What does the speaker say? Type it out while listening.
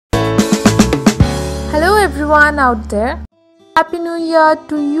everyone out there. Happy New Year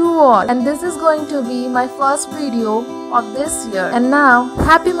to you all, and this is going to be my first video of this year. And now,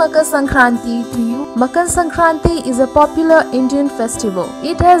 Happy Makarshankranti to you. Makarshankranti is a popular Indian festival.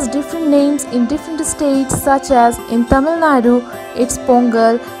 It has different names in different states, such as in Tamil Nadu, it's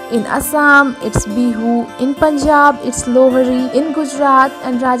Pongal, in Assam, it's Bihu, in Punjab, it's Lohri, in Gujarat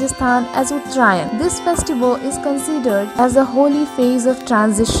and Rajasthan as Uttrayan. This festival is considered as a holy phase of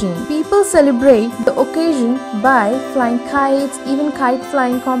transition. People celebrate the occasion by flying kites. Even kite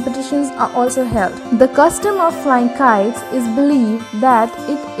flying competitions are also held. The custom of flying kites is believed that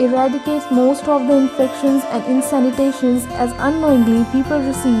it eradicates most of the infections and insanitations, as unknowingly people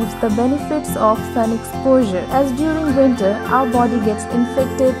receive the benefits of sun exposure, as during winter our body gets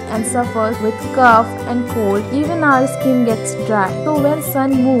infected and suffers with cough and cold. Even our skin gets dry. So when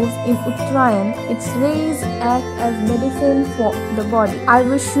sun moves in Uttarayan, its rays act as medicine for the body. I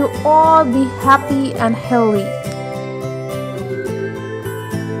wish you all be happy and healthy.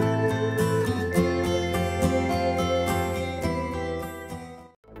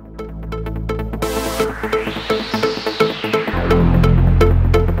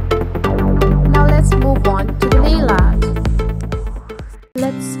 Now let's move on to the nail art.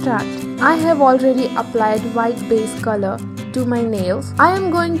 Let's start. I have already applied white base color to my nails. I am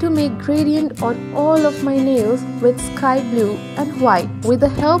going to make gradient on all of my nails with sky blue and white with the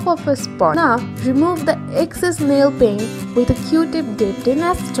help of a sponge. Now remove the excess nail paint with a Q-tip dipped in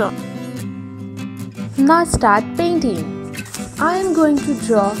acetone. Now start painting. I am going to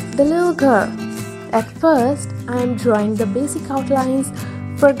draw the little girl. At first, I am drawing the basic outlines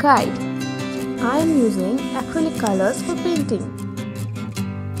for guide. I am using acrylic colors for painting.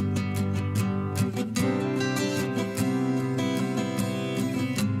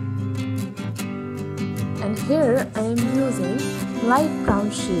 And here I am using light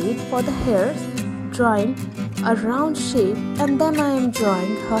brown shade for the hairs, drawing a round shape, and then I am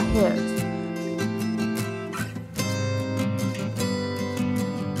drawing her hairs.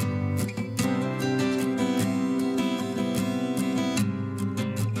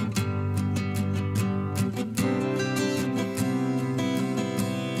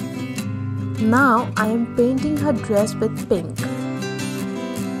 Now I am painting her dress with pink.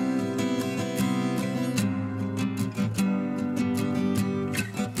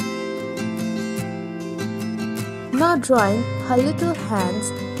 Now drawing her little hands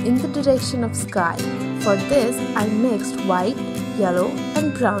in the direction of sky. For this I mixed white, yellow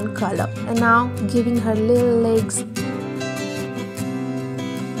and brown color, and now giving her little legs.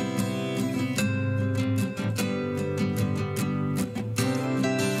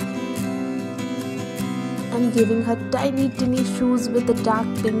 And giving her tiny shoes with a dark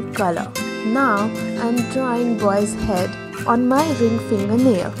pink color. Now I am drawing boy's head on my ring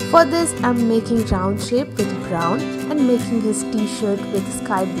fingernail. For this I am making round shape with brown and making his t-shirt with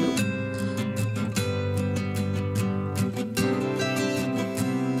sky blue.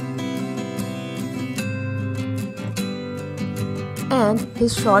 And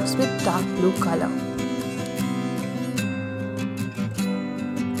his shorts with dark blue color.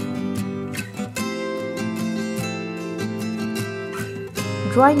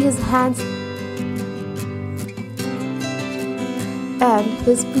 Drawing his hands and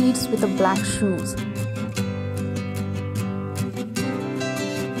his feet with the black shoes.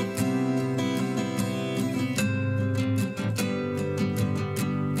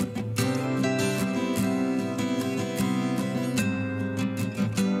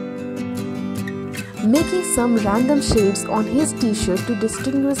 Making some random shades on his t-shirt to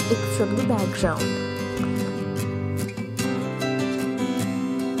distinguish it from the background.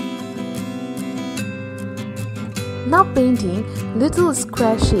 Now painting little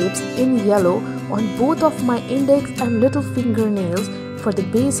square shapes in yellow on both of my index and little fingernails for the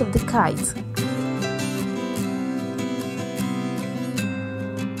base of the kites.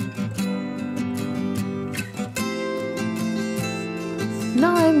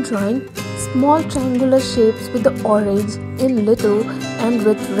 Now I am drawing small triangular shapes with the orange in little and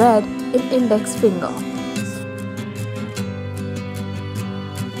with red in index finger.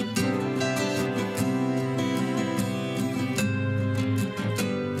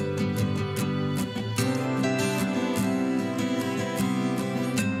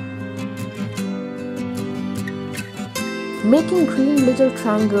 Making green little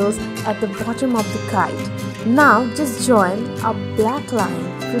triangles at the bottom of the kite. Now just join a black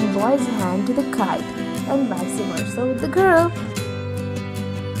line from boy's hand to the kite and vice versa with the girl.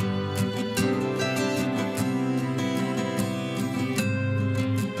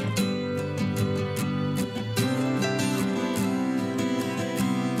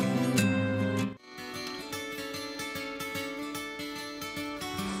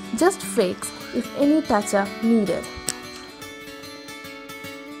 just fix if any touch-up needed.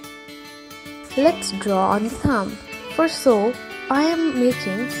 Let's draw on the thumb. For so, I am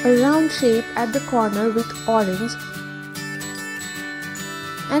making a round shape at the corner with orange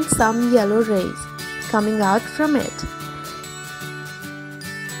and some yellow rays coming out from it.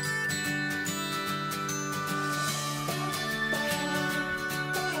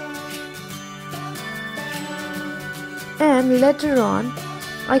 And later on,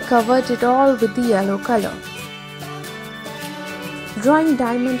 I covered it all with the yellow color, drawing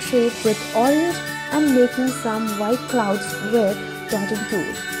diamond shape with orange and making some white clouds with dotting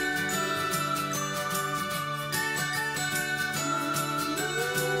tool.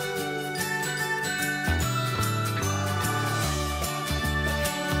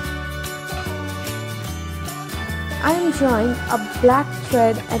 I am drawing a black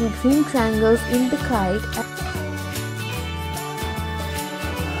thread and green triangles in the kite.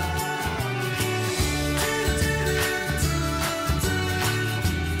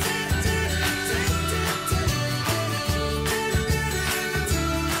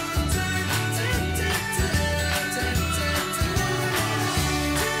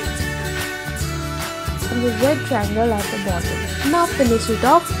 And the red triangle at the bottom. Now finish it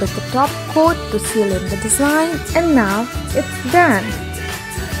off with the top coat to seal in the design, and now it's done.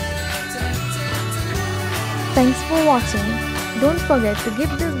 Thanks for watching. Don't forget to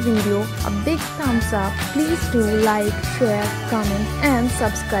give this video a big thumbs up. Please do like, share, comment and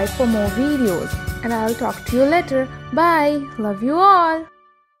subscribe for more videos. And I'll talk to you later. Bye. Love you all.